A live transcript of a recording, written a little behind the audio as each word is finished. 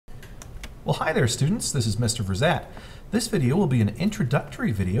Well, hi there students, this is Mr. Verzat. This video will be an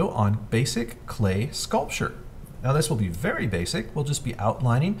introductory video on basic clay sculpture. Now this will be very basic. We'll just be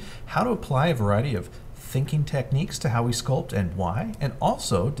outlining how to apply a variety of thinking techniques to how we sculpt and why, and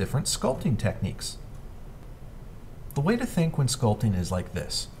also different sculpting techniques. The way to think when sculpting is like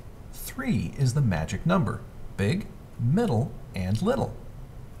this. 3 is the magic number. Big, middle, and little.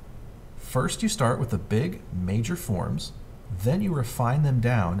 First you start with the big major forms, then you refine them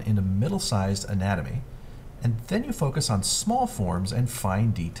down into middle-sized anatomy, and then you focus on small forms and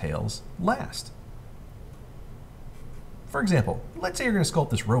fine details last. For example, let's say you're going to sculpt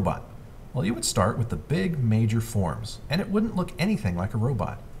this robot. Well, you would start with the big major forms, and it wouldn't look anything like a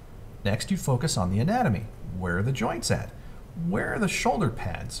robot. Next, you focus on the anatomy. Where are the joints at? Where are the shoulder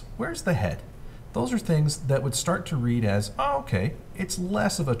pads? Where's the head? Those are things that would start to read as, oh, okay, it's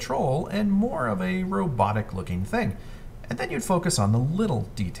less of a troll and more of a robotic-looking thing. And then you'd focus on the little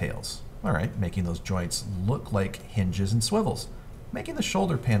details. All right, making those joints look like hinges and swivels. Making the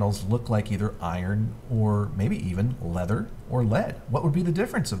shoulder panels look like either iron or maybe even leather or lead. What would be the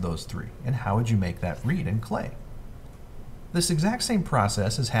difference of those three? And how would you make that read in clay? This exact same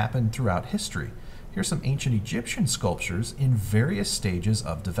process has happened throughout history. Here's some ancient Egyptian sculptures in various stages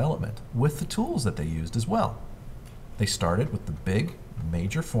of development with the tools that they used as well. They started with the big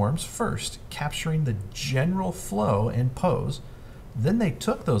major forms first, capturing the general flow and pose. Then they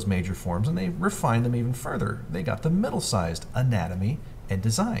took those major forms and they refined them even further. They got the middle-sized anatomy and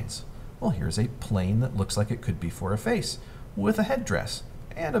designs. Well, here's a plane that looks like it could be for a face with a headdress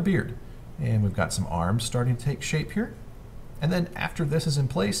and a beard. And we've got some arms starting to take shape here. And then after this is in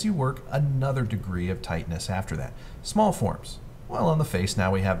place, you work another degree of tightness after that. Small forms. Well, on the face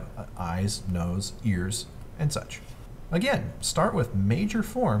now we have eyes, nose, ears, and such. Again, start with major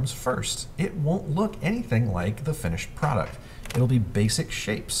forms first. It won't look anything like the finished product. It'll be basic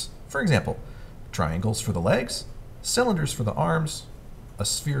shapes. For example, triangles for the legs, cylinders for the arms, a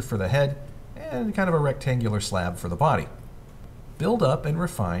sphere for the head, and kind of a rectangular slab for the body. Build up and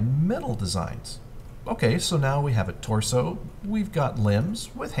refine middle designs. Okay, so now we have a torso, we've got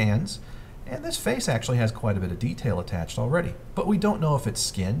limbs with hands, and this face actually has quite a bit of detail attached already, but we don't know if it's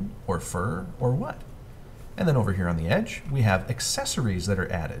skin or fur or what. And then over here on the edge, we have accessories that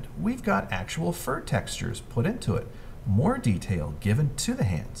are added. We've got actual fur textures put into it, more detail given to the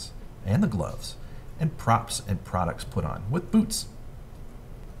hands and the gloves, and props and products put on with boots.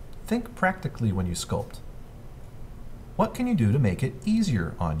 Think practically when you sculpt. What can you do to make it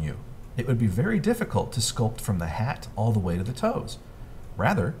easier on you? It would be very difficult to sculpt from the hat all the way to the toes.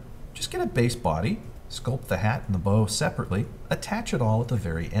 Rather, just get a base body, sculpt the hat and the bow separately, attach it all at the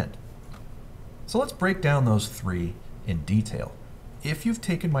very end. So let's break down those 3 in detail. If you've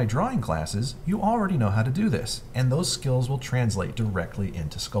taken my drawing classes, you already know how to do this, and those skills will translate directly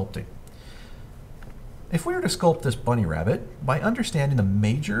into sculpting. If we were to sculpt this bunny rabbit, by understanding the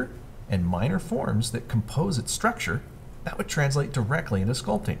major and minor forms that compose its structure, that would translate directly into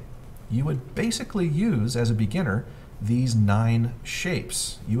sculpting. You would basically use, as a beginner, these 9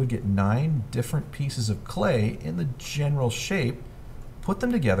 shapes. You would get 9 different pieces of clay in the general shape, put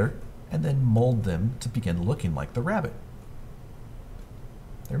them together, and then mold them to begin looking like the rabbit.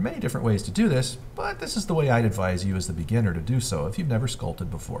 There are many different ways to do this, but this is the way I'd advise you as the beginner to do so if you've never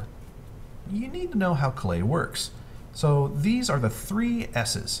sculpted before. You need to know how clay works. So these are the 3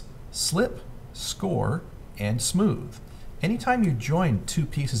 S's: slip, score, and smooth. Anytime you join 2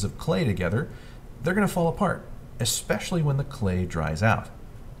 pieces of clay together, they're going to fall apart, especially when the clay dries out.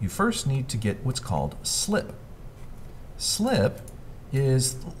 You first need to get what's called slip. Slip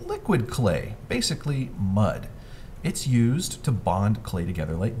is liquid clay, basically mud. It's used to bond clay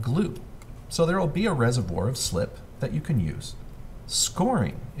together like glue. So there will be a reservoir of slip that you can use.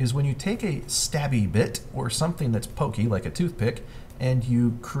 Scoring is when you take a stabby bit or something that's pokey like a toothpick and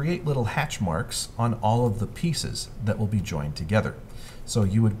you create little hatch marks on all of the pieces that will be joined together. So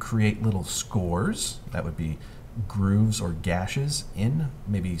you would create little scores, that would be grooves or gashes in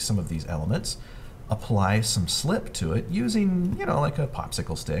maybe some of these elements, apply some slip to it using, like a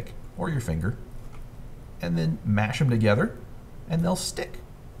popsicle stick or your finger, and then mash them together and they'll stick.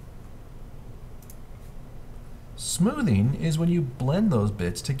 Smoothing is when you blend those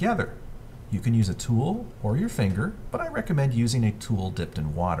bits together. You can use a tool or your finger, but I recommend using a tool dipped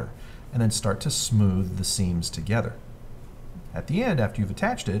in water, and then start to smooth the seams together. At the end, after you've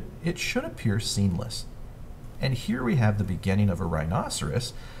attached it, it should appear seamless. And here we have the beginning of a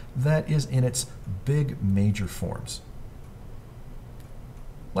rhinoceros that is in its big major forms.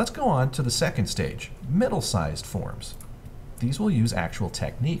 Let's go on to the second stage, middle-sized forms. These will use actual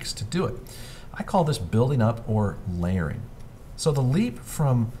techniques to do it. I call this building up or layering. So the leap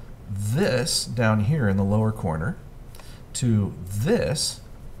from this down here in the lower corner to this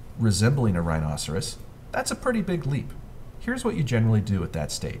resembling a rhinoceros, that's a pretty big leap. Here's what you generally do at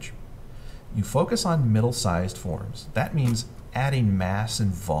that stage. You focus on middle-sized forms. That means adding mass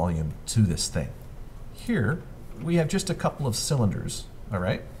and volume to this thing. Here, we have just a couple of cylinders, all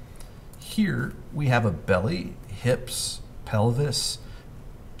right? Here, we have a belly, hips, pelvis,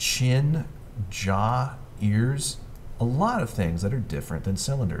 chin, jaw, ears, a lot of things that are different than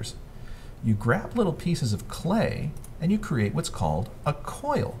cylinders. You grab little pieces of clay and you create what's called a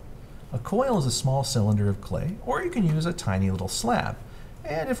coil. A coil is a small cylinder of clay, or you can use a tiny little slab.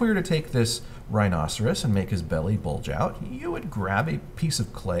 And if we were to take this rhinoceros and make his belly bulge out, you would grab a piece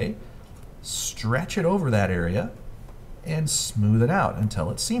of clay, stretch it over that area, and smooth it out until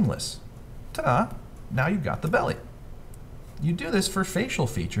it's seamless. Ta-da! Now you've got the belly. You do this for facial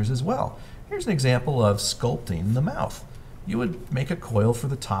features as well. Here's an example of sculpting the mouth. You would make a coil for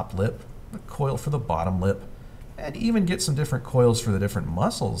the top lip, a coil for the bottom lip, and even get some different coils for the different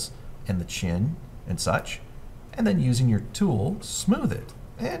muscles and the chin and such, and then using your tool, smooth it.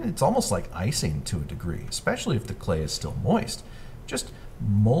 And it's almost like icing to a degree, especially if the clay is still moist. Just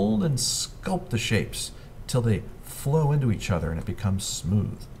mold and sculpt the shapes till they flow into each other and it becomes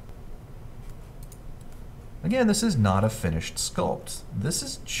smooth. Again, this is not a finished sculpt. This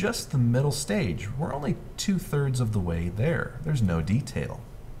is just the middle stage. We're only 2/3 of the way there. There's no detail.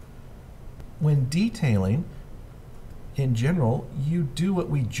 When detailing, in general, you do what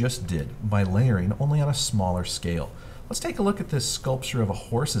we just did by layering, only on a smaller scale. Let's take a look at this sculpture of a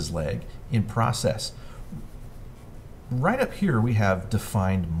horse's leg in process. Right up here we have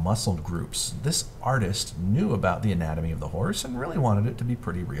defined muscle groups. This artist knew about the anatomy of the horse and really wanted it to be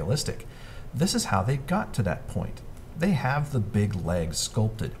pretty realistic. This is how they got to that point. They have the big legs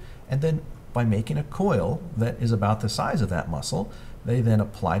sculpted, and then by making a coil that is about the size of that muscle, they then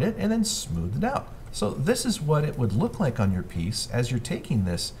applied it and then smoothed it out. So this is what it would look like on your piece as you're taking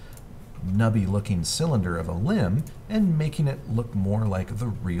this nubby looking cylinder of a limb and making it look more like the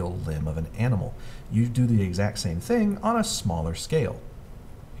real limb of an animal. You do the exact same thing on a smaller scale.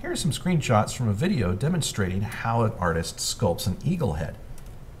 Here are some screenshots from a video demonstrating how an artist sculpts an eagle head.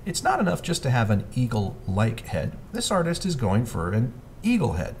 It's not enough just to have an eagle-like head. This artist is going for an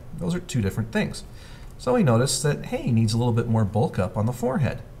eagle head. Those are two different things. So he noticed that, hey, he needs a little bit more bulk up on the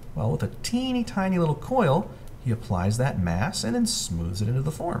forehead. Well, with a teeny tiny little coil, he applies that mass and then smooths it into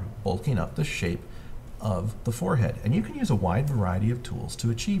the form, bulking up the shape of the forehead. And you can use a wide variety of tools to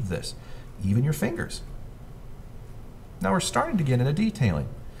achieve this, even your fingers. Now we're starting to get into detailing.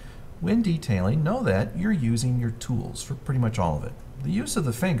 When detailing, know that you're using your tools for pretty much all of it. The use of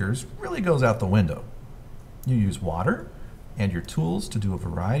the fingers really goes out the window. You use water and your tools to do a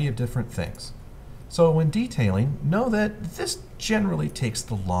variety of different things. So when detailing, know that this generally takes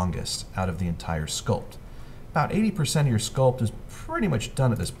the longest out of the entire sculpt. About 80% of your sculpt is pretty much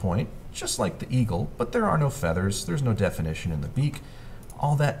done at this point, just like the eagle, but there are no feathers, there's no definition in the beak.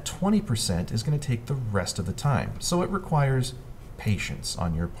 All that 20% is going to take the rest of the time, so it requires patience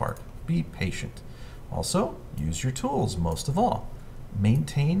on your part. Be patient. Also, use your tools most of all.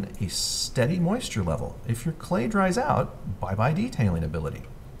 Maintain a steady moisture level. If your clay dries out, bye-bye detailing ability.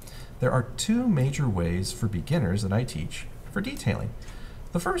 There are two major ways for beginners that I teach for detailing.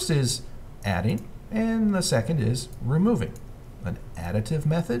 The first is adding, and the second is removing. An additive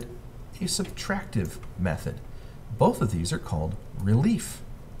method, a subtractive method. Both of these are called relief.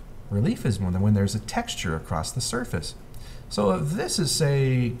 Relief is when there's a texture across the surface. So if this is,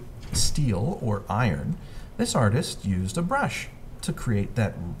 say, steel or iron, this artist used a brush to create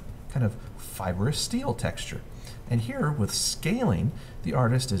that kind of fibrous steel texture. And here, with scaling, the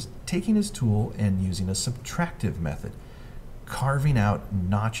artist is taking his tool and using a subtractive method, carving out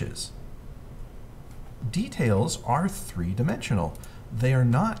notches. Details are three-dimensional. They are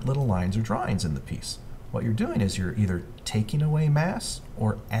not little lines or drawings in the piece. What you're doing is you're either taking away mass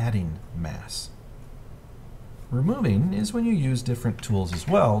or adding mass. Removing is when you use different tools as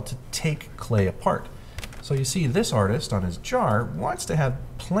well to take clay apart. So you see this artist on his jar wants to have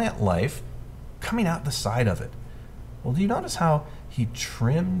plant life coming out the side of it. Well, do you notice how he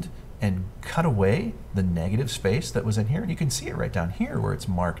trimmed and cut away the negative space that was in here? And you can see it right down here where it's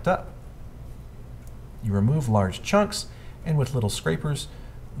marked up. You remove large chunks, and with little scrapers,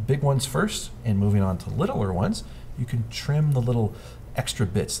 big ones first, and moving on to littler ones, you can trim the little extra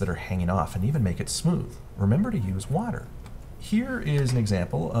bits that are hanging off and even make it smooth. Remember to use water. Here is an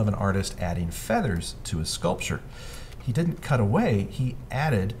example of an artist adding feathers to his sculpture. He didn't cut away, he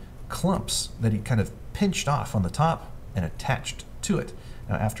added clumps that he kind of pinched off on the top and attached to it.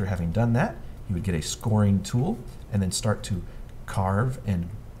 Now after having done that, he would get a scoring tool and then start to carve and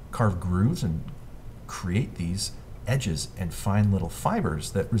carve grooves and create these edges and fine little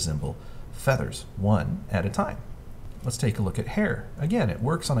fibers that resemble feathers, one at a time. Let's take a look at hair. Again, it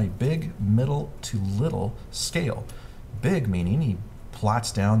works on a big, middle to little scale. Big meaning he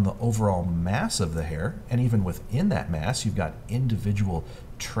plots down the overall mass of the hair, and even within that mass, you've got individual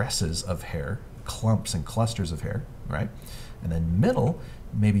tresses of hair, clumps and clusters of hair, right? And then middle,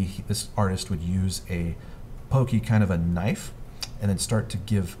 maybe this artist would use a pokey kind of a knife and then start to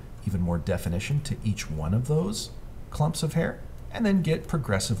give even more definition to each one of those clumps of hair, and then get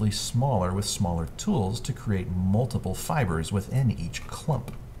progressively smaller with smaller tools to create multiple fibers within each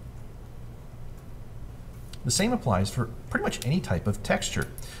clump. The same applies for pretty much any type of texture.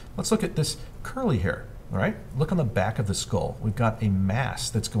 Let's look at this curly hair, all right? Look on the back of the skull. We've got a mass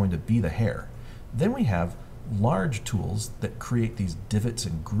that's going to be the hair. Then we have large tools that create these divots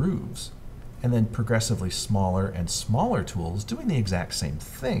and grooves, and then progressively smaller and smaller tools doing the exact same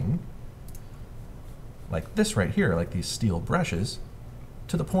thing, like this right here, like these steel brushes,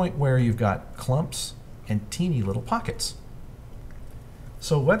 to the point where you've got clumps and teeny little pockets.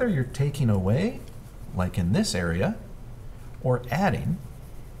 So whether you're taking away, like in this area, or adding,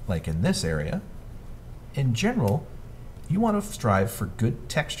 like in this area, in general, you want to strive for good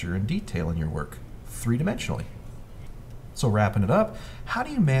texture and detail in your work, three-dimensionally. So wrapping it up, how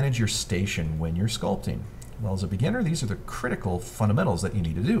do you manage your station when you're sculpting? Well, as a beginner, these are the critical fundamentals that you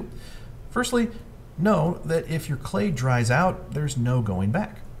need to do. Firstly, know that if your clay dries out, there's no going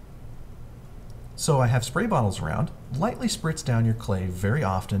back. So I have spray bottles around. Lightly spritz down your clay very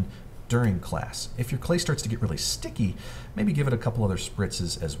often during class. If your clay starts to get really sticky, maybe give it a couple other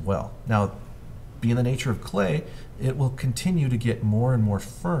spritzes as well. Now, being the nature of clay, it will continue to get more and more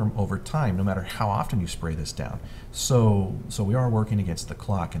firm over time, no matter how often you spray this down. So we are working against the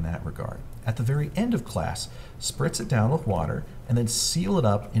clock in that regard. At the very end of class, spritz it down with water and then seal it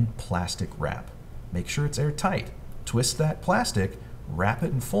up in plastic wrap. Make sure it's airtight. Twist that plastic, wrap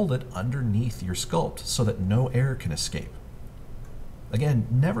it and fold it underneath your sculpt so that no air can escape. Again,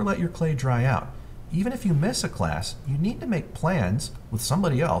 never let your clay dry out. Even if you miss a class, you need to make plans with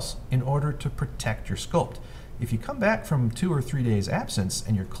somebody else in order to protect your sculpt. If you come back from 2 or 3 days absence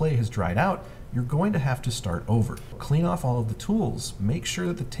and your clay has dried out, you're going to have to start over. Clean off all of the tools. Make sure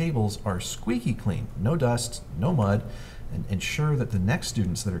that the tables are squeaky clean, no dust, no mud, and ensure that the next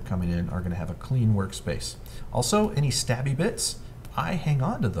students that are coming in are going to have a clean workspace. Also, any stabby bits, I hang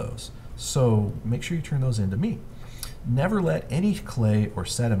on to those. So make sure you turn those into me. Never let any clay or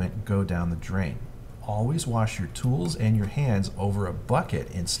sediment go down the drain. Always wash your tools and your hands over a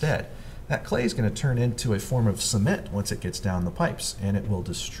bucket instead. That clay is going to turn into a form of cement once it gets down the pipes, and it will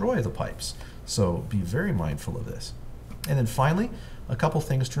destroy the pipes. So be very mindful of this. And then finally, a couple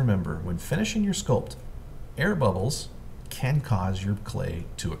things to remember. When finishing your sculpt, air bubbles can cause your clay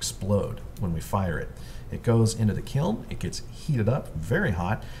to explode when we fire it. It goes into the kiln, it gets heated up, very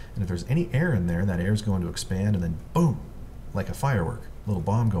hot, and if there's any air in there, that air is going to expand and then boom, like a firework, little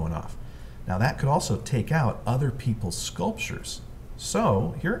bomb going off. Now that could also take out other people's sculptures.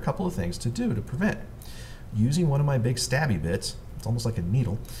 So here are a couple of things to do to prevent. Using one of my big stabby bits, it's almost like a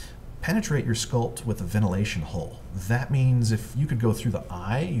needle, penetrate your sculpt with a ventilation hole. That means if you could go through the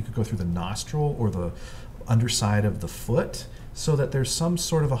eye, you could go through the nostril or the underside of the foot, so that there's some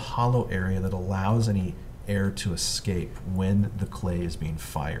sort of a hollow area that allows any air to escape when the clay is being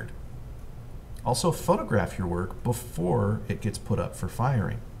fired. Also, photograph your work before it gets put up for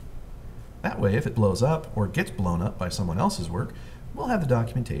firing. That way, if it blows up or gets blown up by someone else's work, we'll have the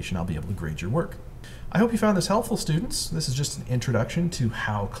documentation. I'll be able to grade your work. I hope you found this helpful, students. This is just an introduction to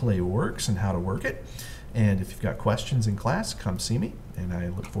how clay works and how to work it. And if you've got questions in class, come see me, and I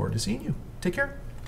look forward to seeing you. Take care.